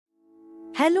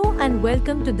Hello and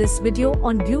welcome to this video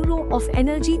on Bureau of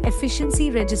Energy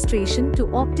Efficiency registration to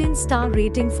obtain star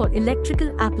rating for electrical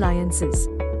appliances.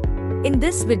 In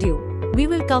this video, we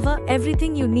will cover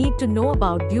everything you need to know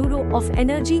about Bureau of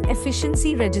Energy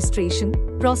Efficiency registration,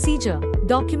 procedure,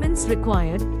 documents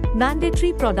required,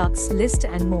 mandatory products list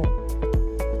and more.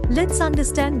 Let's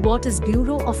understand what is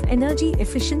Bureau of Energy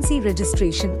Efficiency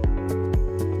registration.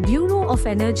 Bureau of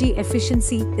Energy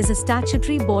Efficiency is a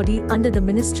statutory body under the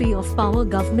Ministry of Power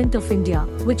Government of India,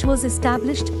 which was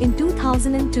established in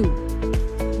 2002.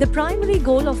 The primary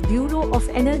goal of Bureau of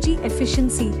Energy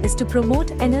Efficiency is to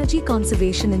promote energy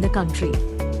conservation in the country.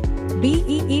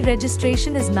 BEE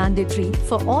registration is mandatory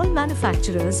for all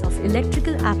manufacturers of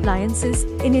electrical appliances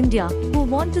in India who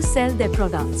want to sell their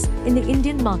products in the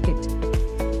Indian market.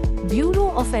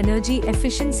 Bureau of Energy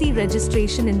Efficiency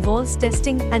registration involves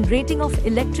testing and rating of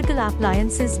electrical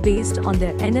appliances based on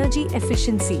their energy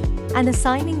efficiency and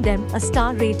assigning them a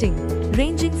star rating,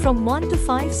 ranging from 1 to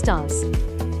 5 stars.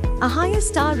 A higher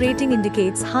star rating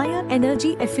indicates higher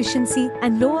energy efficiency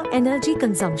and lower energy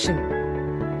consumption.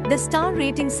 The star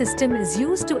rating system is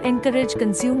used to encourage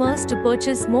consumers to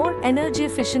purchase more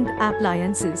energy-efficient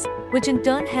appliances, which in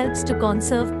turn helps to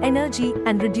conserve energy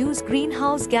and reduce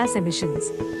greenhouse gas emissions.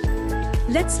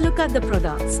 Let's look at the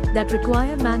products that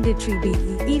require mandatory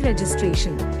BEE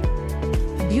registration.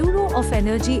 Bureau of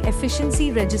Energy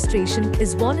Efficiency registration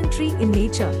is voluntary in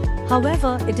nature,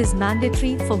 however, it is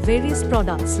mandatory for various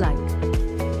products like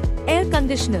air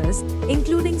conditioners,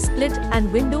 including split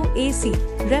and window AC,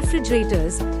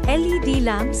 refrigerators, LED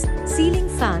lamps, ceiling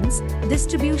fans,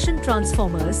 distribution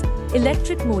transformers,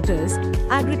 electric motors,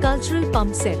 agricultural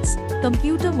pump sets,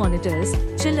 computer monitors,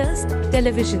 chillers,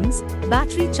 televisions,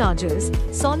 battery chargers,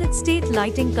 solid-state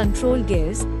lighting control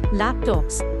gears,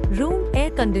 laptops, room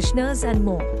air conditioners and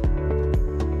more.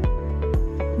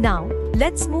 Now,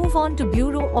 let's move on to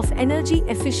Bureau of Energy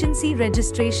Efficiency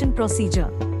registration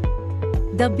procedure.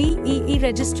 The BEE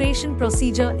registration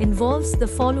procedure involves the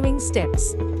following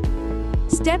steps.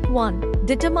 Step 1.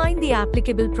 Determine the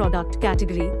applicable product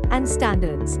category and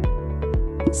standards.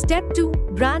 Step 2.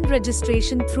 Brand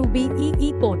registration through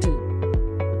BEE portal.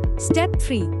 Step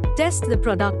 3. Test the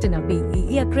product in a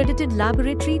BEE accredited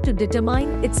laboratory to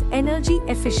determine its energy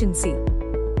efficiency.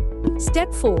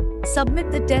 Step 4.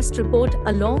 Submit the test report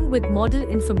along with model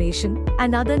information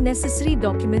and other necessary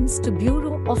documents to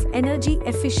Bureau of Energy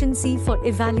Efficiency for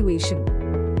evaluation.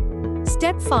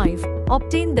 Step 5.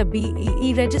 Obtain the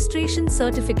BEE registration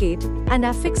certificate and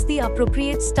affix the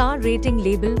appropriate star rating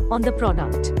label on the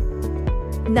product.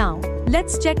 Now,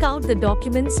 let's check out the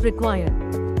documents required.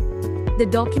 The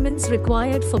documents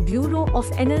required for Bureau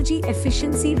of Energy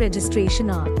Efficiency registration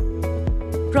are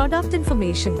product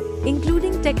information,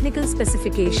 including technical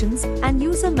specifications and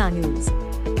user manuals,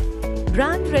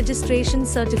 brand registration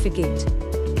certificate,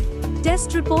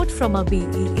 test report from a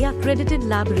BEE accredited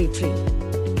laboratory,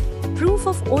 proof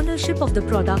of ownership of the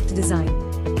product design,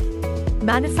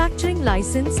 manufacturing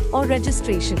license or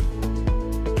registration,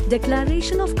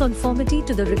 declaration of conformity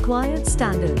to the required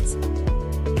standards.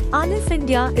 Aleph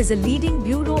India is a leading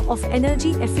Bureau of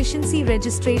Energy Efficiency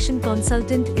registration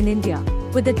consultant in India,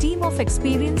 with a team of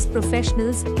experienced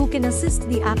professionals who can assist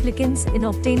the applicants in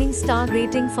obtaining star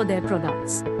rating for their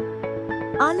products.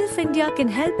 Aleph India can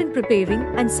help in preparing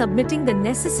and submitting the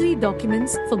necessary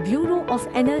documents for Bureau of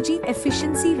Energy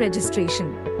Efficiency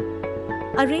registration,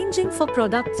 arranging for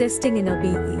product testing in a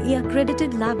BEE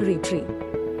accredited laboratory,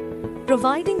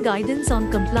 providing guidance on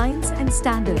compliance and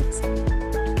standards,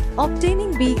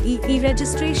 obtaining BEE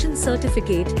registration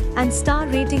certificate and star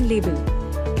rating label.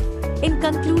 In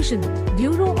conclusion,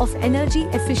 Bureau of Energy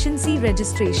Efficiency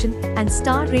registration and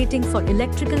star rating for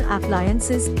electrical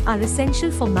appliances are essential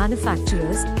for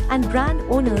manufacturers and brand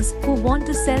owners who want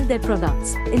to sell their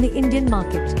products in the Indian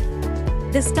market.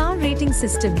 The star rating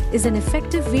system is an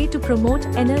effective way to promote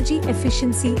energy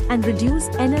efficiency and reduce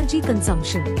energy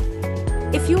consumption.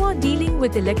 If you are dealing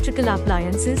with electrical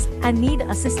appliances and need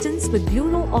assistance with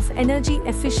Bureau of Energy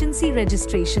Efficiency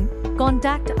registration,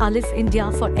 contact Aleph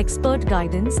India for expert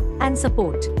guidance and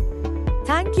support.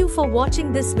 Thank you for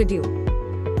watching this video.